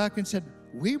they've come back and said,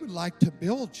 we would like to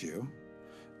build you,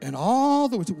 and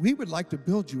we would like to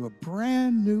build you a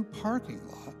brand new parking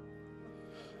lot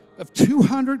of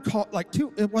 200,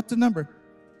 what's the number?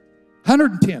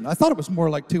 110. I thought it was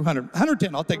more like 200.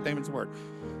 110, I'll take Damon's word.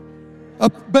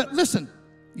 But listen,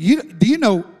 do you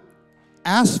know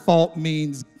asphalt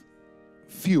means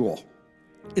fuel?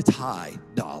 It's high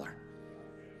dollar.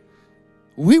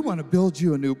 We want to build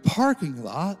you a new parking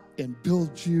lot and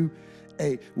build you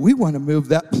we want to move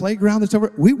that playground that's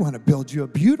over. We want to build you a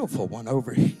beautiful one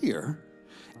over here.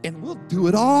 And we'll do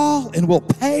it all, and we'll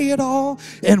pay it all,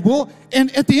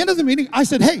 and at the end of the meeting, I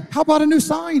said, hey, how about a new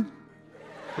sign?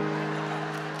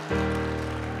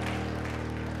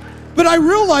 But I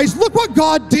realized, look what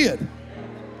God did.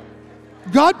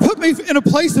 God put me in a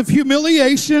place of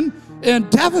humiliation and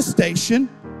devastation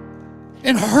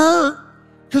and hurt,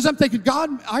 because I'm thinking, God,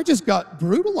 I just got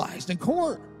brutalized in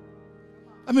court.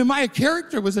 I mean, my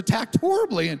character was attacked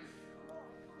horribly, and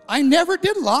I never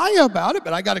did lie about it,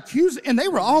 but I got accused, and they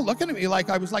were all looking at me like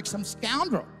I was like some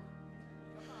scoundrel.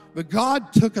 But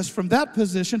God took us from that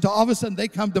position to all of a sudden they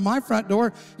come to my front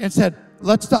door and said,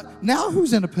 let's talk. Now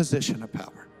who's in a position of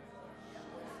power?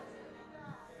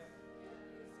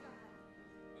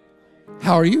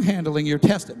 How are you handling your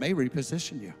test? It may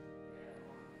reposition you.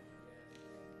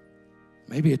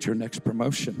 Maybe it's your next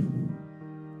promotion.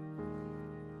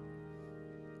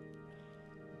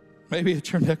 Maybe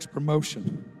it's your next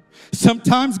promotion.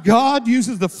 Sometimes God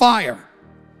uses the fire.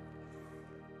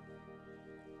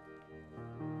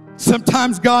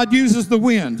 Sometimes God uses the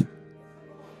wind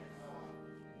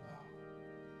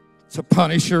to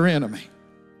punish your enemy.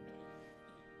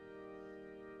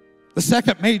 The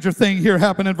second major thing here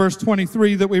happened in verse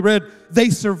 23 that we read. They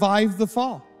survived the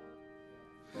fall.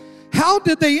 How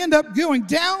did they end up going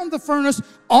down the furnace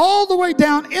all the way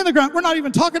down in the ground? We're not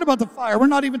even talking about the fire. We're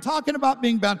not even talking about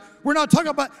being bound. We're not talking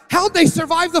about how they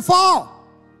survived the fall.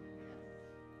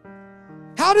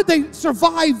 How did they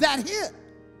survive that hit?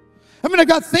 I mean, I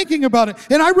got thinking about it,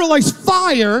 and I realized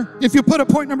fire, if you put a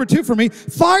point number 2 for me,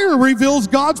 fire reveals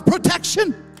God's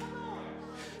protection.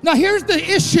 Now, here's the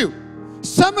issue.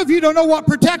 Some of you don't know what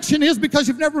protection is because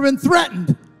you've never been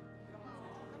threatened.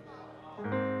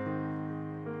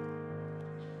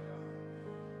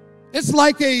 It's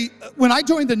like when I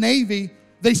joined the Navy,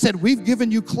 they said, we've given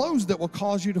you clothes that will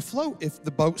cause you to float if the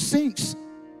boat sinks.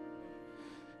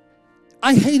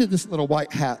 I hated this little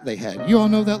white hat they had. You all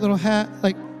know that little hat?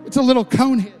 Like, it's a little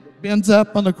cone head that bends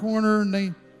up on the corner.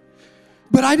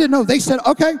 But I didn't know. They said,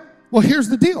 okay, well, here's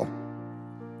the deal.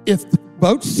 If the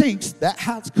boat sinks, that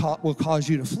hat will cause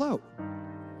you to float.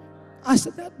 I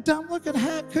said, that dumb looking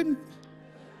hat couldn't.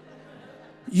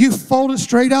 You fold it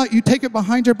straight out. You take it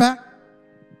behind your back.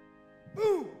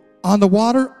 Boom. On the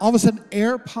water, all of a sudden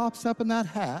air pops up in that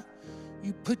hat.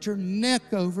 You put your neck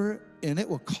over it, and it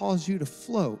will cause you to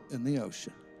float in the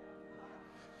ocean.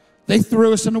 They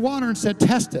threw us in the water and said,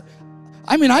 test it.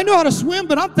 I mean, I know how to swim,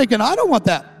 but I'm thinking, I don't want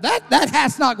that. That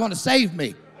hat's not going to save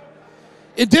me.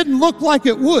 It didn't look like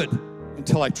it would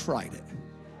until I tried it.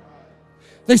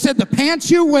 They said, the pants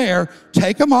you wear,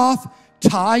 take them off,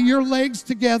 tie your legs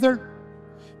together,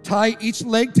 tie each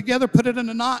leg together, put it in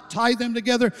a knot, tie them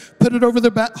together, put it over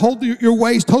the back, hold your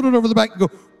waist, hold it over the back, and go,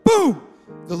 boom!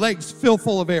 The legs fill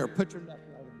full of air. Put your neck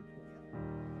right in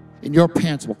between. And your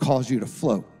pants will cause you to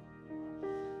float.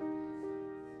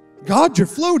 God's your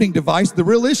floating device. The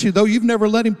real issue, though, you've never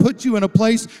let him put you in a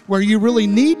place where you really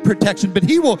need protection, but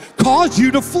he will cause you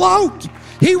to float.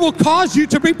 He will cause you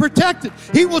to be protected.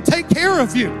 He will take care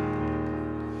of you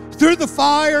through the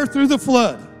fire, through the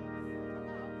flood.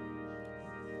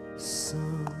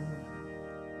 Some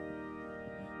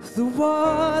the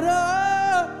water,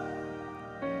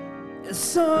 and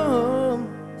some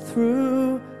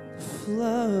through the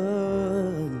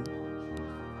flood,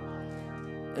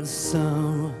 and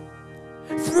some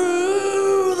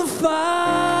through the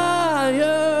fire,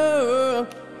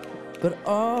 but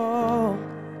all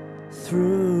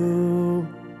through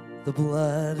the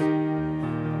blood.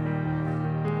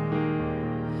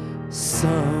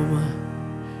 Some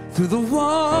through the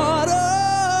water.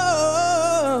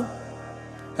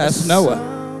 Ask Noah.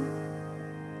 Some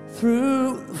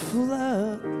through the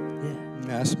flood.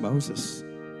 Yeah. Ask Moses.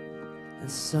 And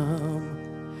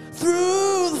some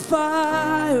through the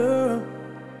fire,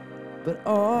 but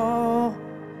all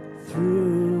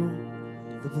through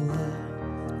the blood.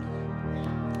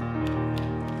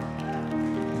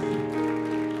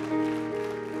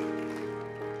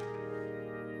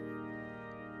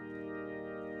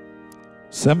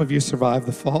 Some of you survived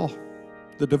the fall.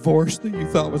 The divorce that you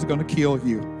thought was going to kill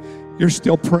you. You're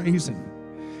still praising.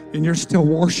 And you're still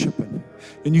worshiping.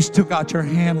 And you still got your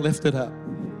hand lifted up.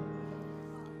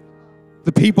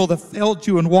 The people that failed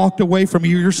you and walked away from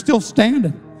you, you're still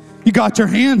standing. You got your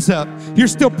hands up. You're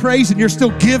still praising. You're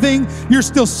still giving. You're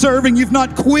still serving. You've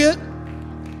not quit.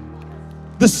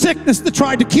 The sickness that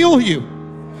tried to kill you,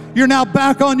 you're now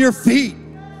back on your feet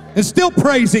and still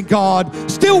praising God,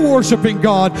 still worshiping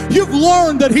God. You've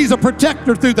learned that he's a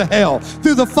protector through the hell,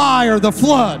 through the fire, the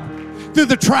flood, through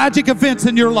the tragic events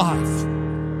in your life.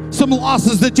 Some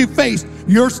losses that you faced,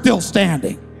 you're still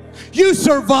standing. You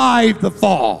survived the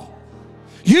fall.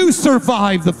 You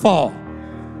survived the fall.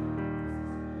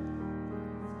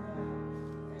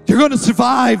 You're going to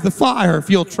survive the fire if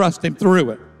you'll trust him through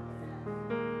it.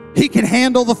 He can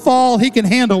handle the fall. He can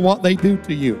handle what they do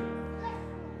to you.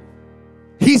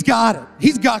 He's got it.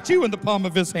 He's got you in the palm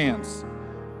of his hands.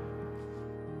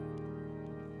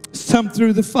 Some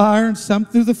through the fire and some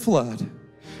through the flood.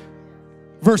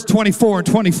 Verse 24 and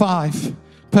 25.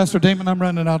 Pastor Damon, I'm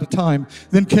running out of time.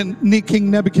 Then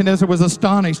King Nebuchadnezzar was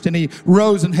astonished, and he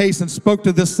rose in haste and spoke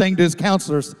to this saying to his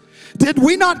counselors. Did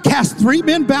we not cast 3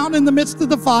 men bound in the midst of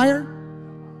the fire?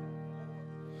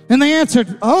 And they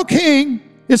answered, "Oh, king,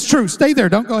 it's true. Stay there.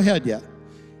 Don't go ahead yet."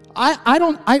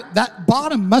 That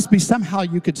bottom must be somehow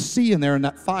you could see in there in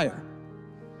that fire.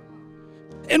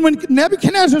 And when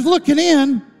Nebuchadnezzar's looking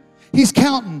in, he's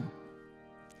counting.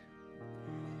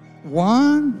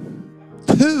 1,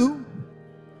 2,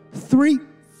 3,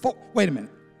 4. Wait a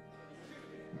minute.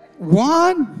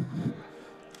 1,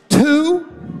 2,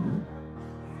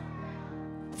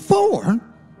 4.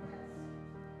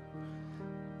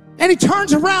 And he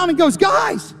turns around and goes,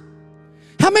 "Guys,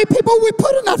 how many people we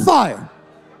put in that fire?"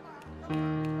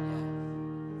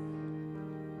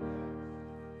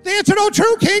 They answered, "Oh,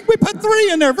 true, king, we put 3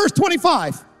 in there." Verse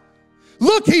 25.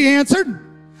 "Look," he answered,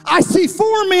 "I see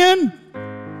 4 men."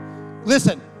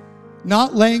 Listen,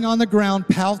 not laying on the ground,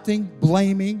 pouting,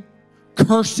 blaming,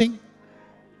 cursing,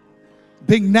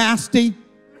 being nasty.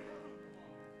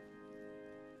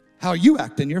 How you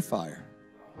act in your fire.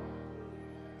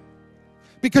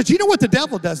 Because you know what the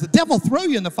devil does? The devil throw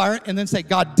you in the fire and then say,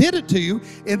 "God did it to you,"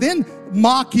 and then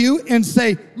mock you and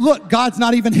say, "Look, God's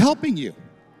not even helping you."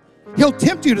 He'll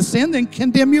tempt you to sin, then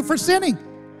condemn you for sinning.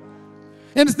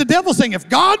 And it's the devil saying, if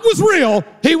God was real,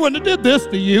 he wouldn't have did this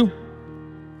to you.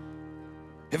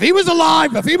 If he was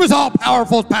alive, if he was all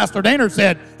powerful, as Pastor Daner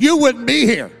said, you wouldn't be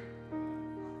here.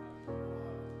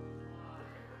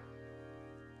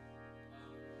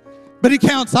 But he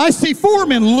counts, "I see 4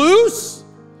 men loose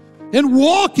and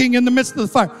walking in the midst of the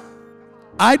fire."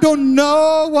 I don't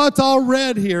know what's all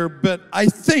read here, but I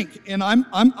think, and I'm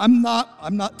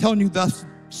not telling you thus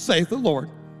saith the Lord,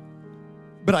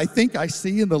 but I think I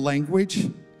see in the language,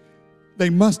 they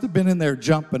must have been in there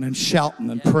jumping and shouting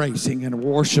and praising and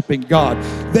worshiping God.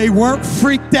 They weren't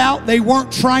freaked out. They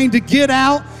weren't trying to get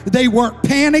out. They weren't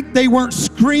panicked. They weren't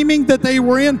screaming that they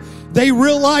were in. They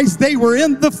realized they were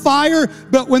in the fire,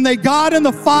 but when they got in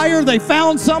the fire, they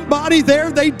found somebody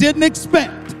there they didn't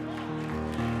expect.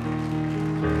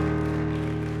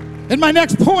 And my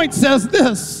next point says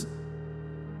this: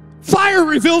 fire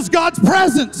reveals God's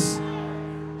presence.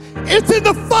 It's in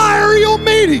the fire you'll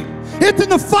meet him. It's in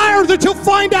the fire that you'll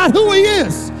find out who he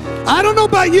is. I don't know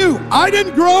about you. I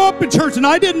didn't grow up in church, and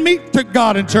I didn't meet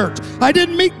God in church. I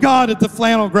didn't meet God at the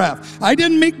flannel graph. I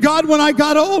didn't meet God when I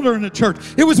got older in the church.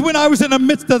 It was when I was in the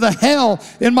midst of the hell,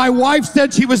 and my wife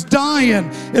said she was dying,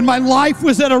 and my life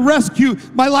was at a rescue.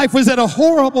 My life was at a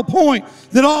horrible point,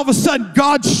 that all of a sudden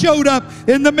God showed up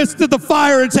in the midst of the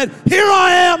fire and said, "Here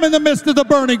I am in the midst of the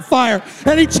burning fire."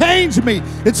 And he changed me.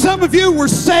 And some of you were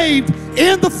saved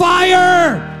in the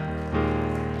fire.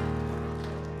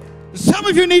 Some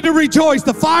of you need to rejoice.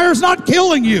 The fire's not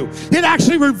killing you. It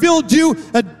actually revealed you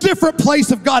a different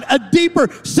place of God, a deeper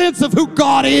sense of who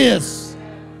God is.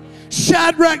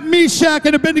 Shadrach, Meshach,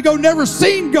 and Abednego never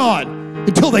seen God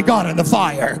until they got in the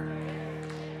fire.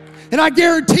 And I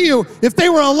guarantee you, if they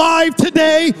were alive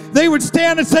today, they would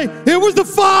stand and say, "It was the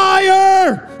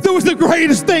fire that was the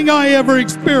greatest thing I ever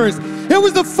experienced. It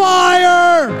was the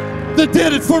fire that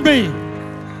did it for me."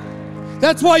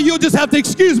 That's why you'll just have to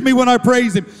excuse me when I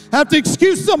praise him. Have to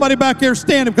excuse somebody back there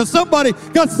standing, because somebody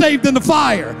got saved in the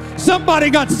fire.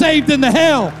 Somebody got saved in the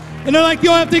hell. And they're like,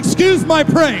 you'll have to excuse my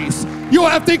praise. You'll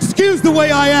have to excuse the way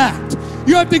I act.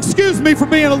 You have to excuse me for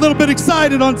being a little bit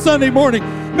excited on Sunday morning.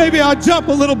 Maybe I jump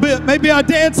a little bit. Maybe I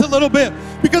dance a little bit,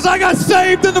 because I got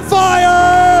saved in the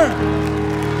fire.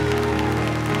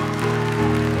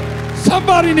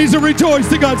 Somebody needs to rejoice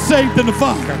that got saved in the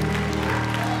fire.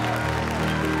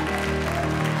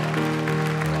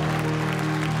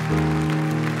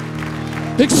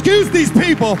 Excuse these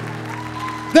people.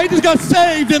 They just got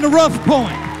saved in the rough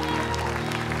point.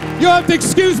 You have to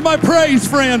excuse my praise,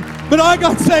 friend, but I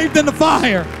got saved in the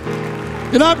fire,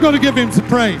 and I'm going to give him some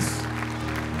praise.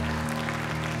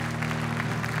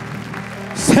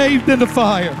 Saved in the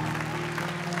fire.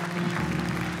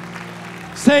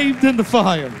 Saved in the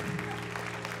fire.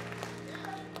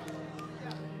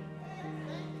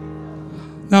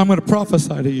 Now I'm going to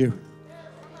prophesy to you.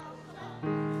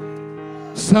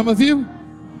 Some of you,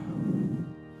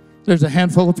 there's a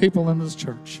handful of people in this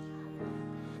church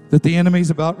that the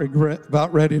enemy's about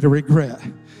ready to regret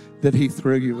that he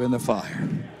threw you in the fire.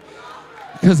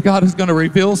 Because God is going to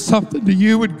reveal something to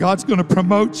you, and God's going to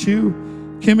promote you.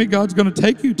 Kimmy, God's going to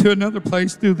take you to another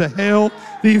place through the hell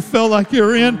that you felt like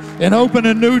you're in, and open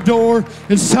a new door.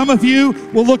 And some of you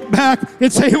will look back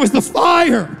and say, it was the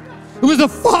fire. It was the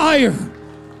fire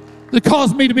that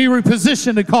caused me to be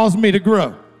repositioned and caused me to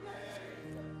grow.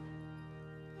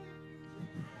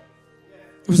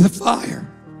 It was the fire.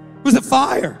 It was the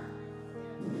fire.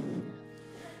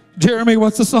 Jeremy,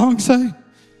 what's the song say?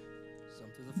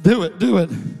 Do it, do it.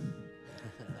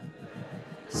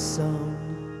 some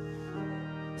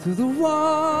through the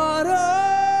water,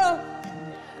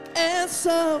 and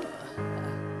some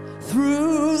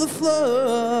through the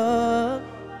flood,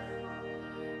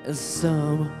 and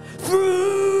some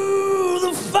through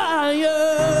the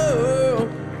fire,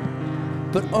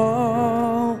 but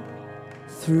all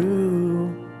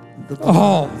through the blood.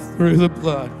 All through the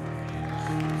blood.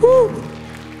 Woo!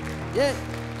 Yeah.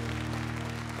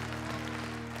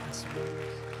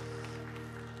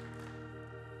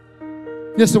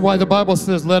 This is why the Bible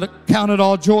says, count it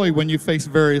all joy when you face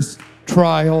various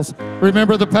trials.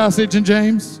 Remember the passage in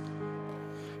James?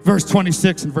 Verse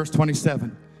 26 and verse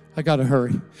 27. I got to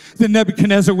hurry. Then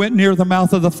Nebuchadnezzar went near the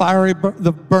mouth of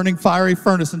the burning fiery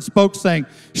furnace and spoke, saying,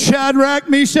 Shadrach,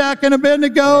 Meshach, and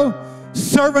Abednego,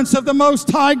 servants of the Most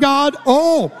High God.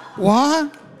 Oh,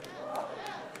 what?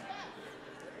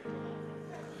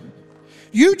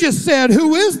 You just said,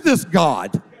 who is this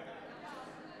God?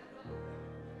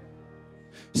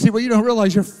 See, well, you don't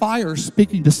realize your fire is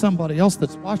speaking to somebody else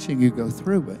that's watching you go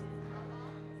through it.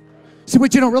 See,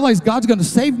 what you don't realize, God's going to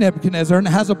save Nebuchadnezzar and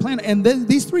has a plan. And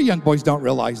these three young boys don't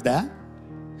realize that.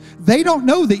 They don't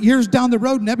know that years down the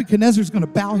road, Nebuchadnezzar is going to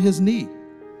bow his knee.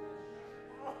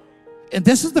 And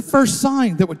this is the first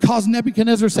sign that would cause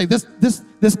Nebuchadnezzar to say,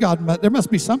 this God, there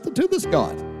must be something to this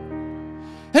God.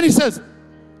 And he says,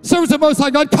 servants of the Most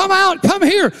High God, come out, come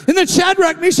here. And then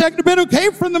Shadrach, Meshach, and Abednego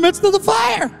came from the midst of the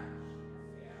fire.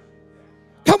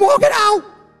 Come walking out.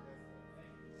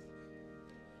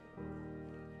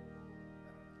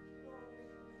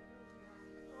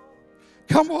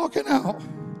 Come walking out.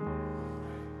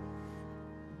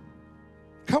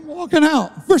 Come walking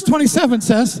out. Verse 27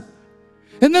 says,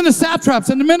 and then the satraps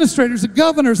and administrators, the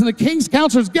governors and the king's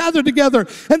counselors gathered together,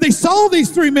 and they saw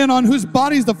these three men on whose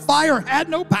bodies the fire had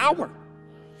no power.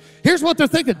 Here's what they're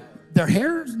thinking. Their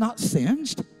hair is not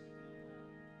singed.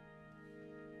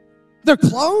 Their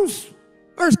clothes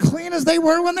are as clean as they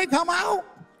were when they come out,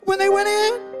 when they went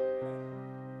in.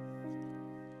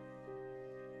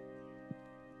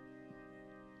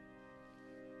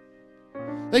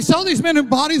 They saw these men whose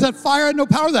bodies had fire had no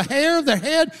power. The hair of their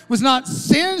head was not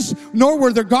singed, nor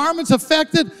were their garments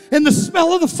affected, and the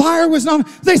smell of the fire was not.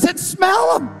 They said,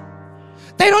 smell them.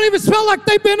 They don't even smell like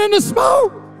they've been in the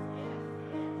smoke.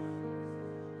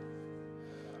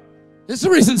 This is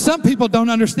the reason some people don't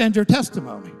understand your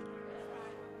testimony.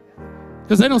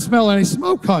 Because they don't smell any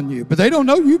smoke on you, but they don't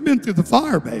know you've been through the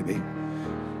fire, baby.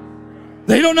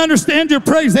 They don't understand your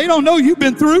praise. They don't know you've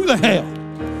been through the hell.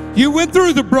 You went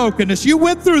through the brokenness. You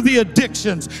went through the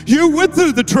addictions. You went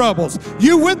through the troubles.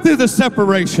 You went through the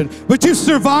separation, but you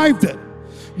survived it.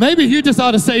 Maybe you just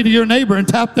ought to say to your neighbor and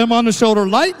tap them on the shoulder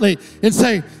lightly and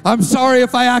say, I'm sorry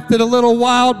if I acted a little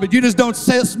wild, but you just don't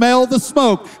smell the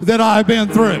smoke that I've been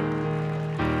through.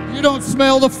 You don't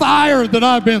smell the fire that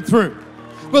I've been through.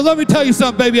 But let me tell you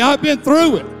something, baby. I've been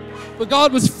through it. But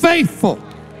God was faithful.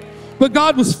 But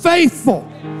God was faithful.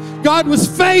 God was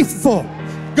faithful.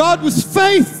 God was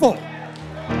faithful.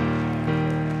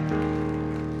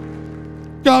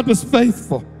 God was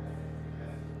faithful.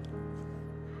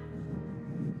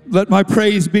 Let my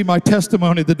praise be my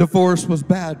testimony. The divorce was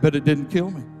bad, but it didn't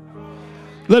kill me.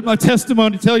 Let my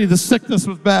testimony tell you the sickness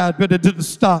was bad, but it didn't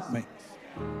stop me.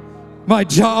 My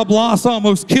job loss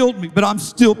almost killed me, but I'm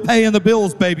still paying the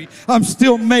bills, baby. I'm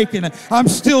still making it. I'm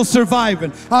still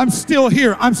surviving. I'm still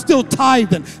here. I'm still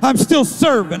tithing. I'm still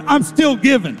serving. I'm still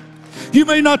giving. You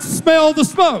may not smell the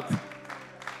smoke,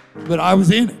 but I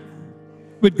was in it.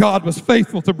 But God was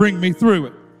faithful to bring me through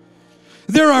it.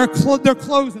 They're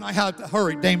closing. I have to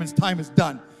hurry. Damon's time is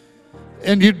done.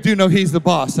 And you do know he's the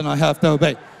boss, and I have to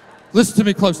obey. Listen to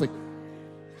me closely.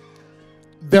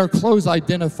 Their clothes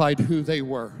identified who they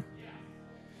were.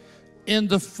 In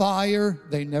the fire,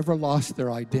 they never lost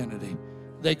their identity.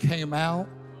 They came out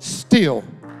still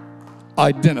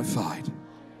identified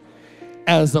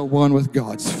as the one with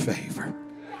God's favor,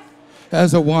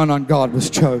 as the one on God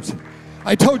was chosen.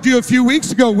 I told you a few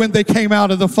weeks ago when they came out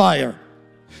of the fire,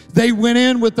 they went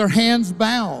in with their hands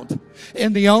bound,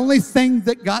 and the only thing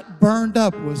that got burned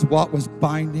up was what was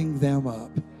binding them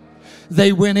up.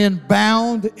 They went in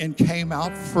bound and came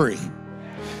out free.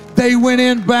 They went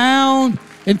in bound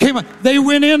and came out. They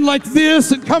went in like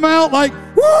this and come out like,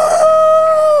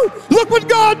 woo! Look what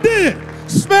God did.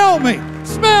 Smell me.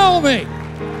 Smell me.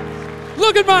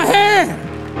 Look at my hair.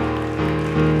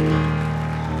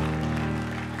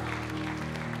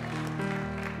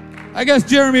 I guess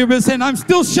Jeremy had been saying, I'm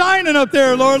still shining up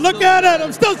there, Lord. Look at it.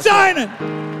 I'm still shining.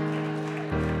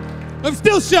 I'm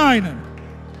still shining.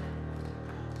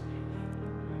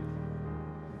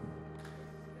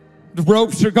 The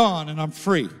ropes are gone and I'm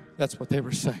free. That's what they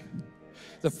were saying.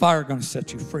 The fire is going to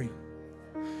set you free.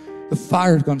 The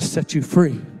fire is going to set you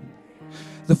free.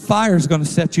 The fire is going to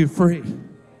set you free.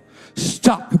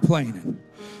 Stop complaining.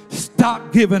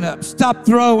 Stop giving up. Stop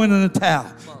throwing in the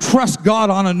towel. Trust God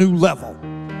on a new level.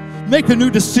 Make a new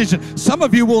decision. Some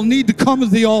of you will need to come to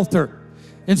the altar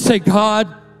and say,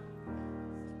 God,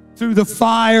 through the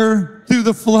fire, through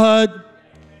the flood.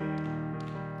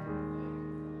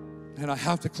 And I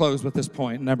have to close with this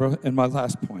point, and my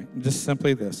last point, and just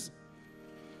simply this.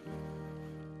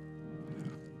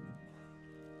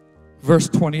 Verse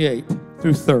 28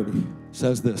 through 30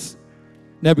 says this.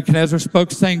 Nebuchadnezzar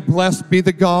spoke, saying, blessed be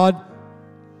the God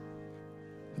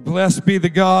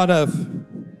of...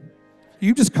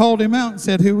 You just called him out and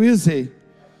said, who is he?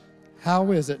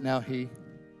 How is it now he?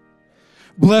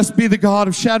 Blessed be the God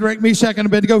of Shadrach, Meshach, and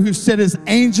Abednego, who sent his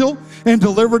angel and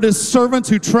delivered his servants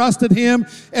who trusted him,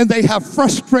 and they have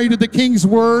frustrated the king's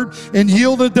word and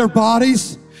yielded their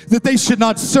bodies, that they should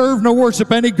not serve nor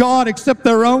worship any God except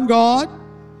their own God.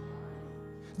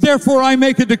 Therefore, I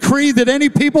make a decree that any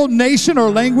people, nation,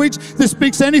 or language that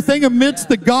speaks anything amidst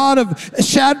the God of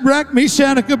Shadrach,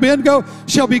 Meshach, and Abednego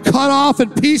shall be cut off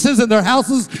in pieces, and their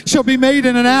houses shall be made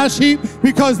in an ash heap,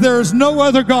 because there is no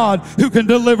other God who can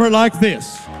deliver like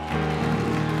this.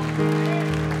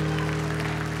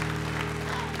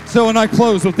 So when I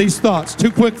close with these thoughts,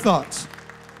 two quick thoughts.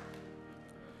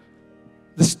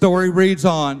 The story reads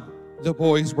on. The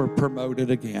boys were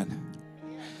promoted again.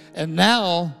 And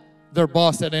now their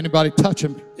boss said, anybody touch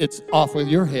him, it's off with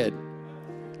your head.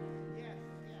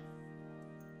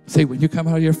 See, when you come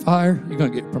out of your fire, you're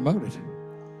going to get promoted.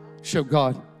 Show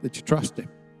God that you trust him.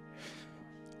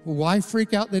 Why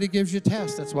freak out that he gives you a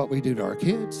test? That's what we do to our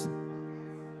kids.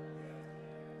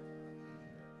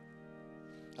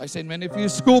 I seen many of you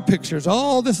school pictures.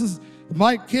 Oh, this is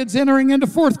my kids entering into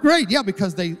 4th grade. Yeah,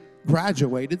 because they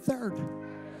graduated 3rd.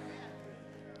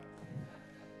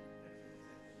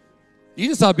 You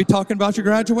just ought to be talking about your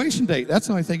graduation date. That's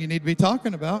the only thing you need to be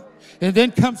talking about. And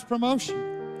then comes promotion.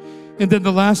 And then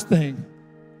the last thing,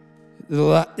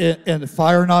 and the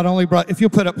fire not only brought, if you'll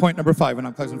put up point number 5, and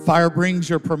I'm closing, fire brings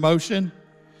your promotion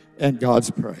and God's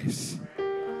praise.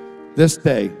 This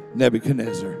day,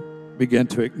 Nebuchadnezzar began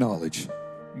to acknowledge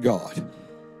God.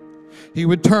 He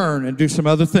would turn and do some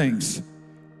other things,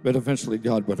 but eventually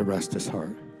God would arrest his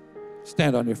heart.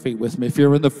 Stand on your feet with me. If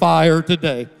you're in the fire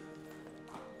today,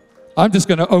 I'm just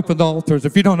going to open the altars.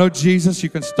 If you don't know Jesus, you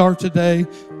can start today.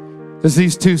 As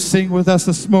these two sing with us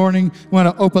this morning, we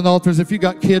want to open the altars. If you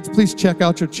got kids, please check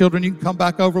out your children. You can come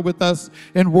back over with us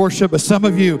and worship. But some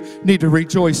of you need to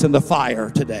rejoice in the fire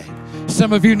today.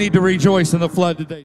 Some of you need to rejoice in the flood today.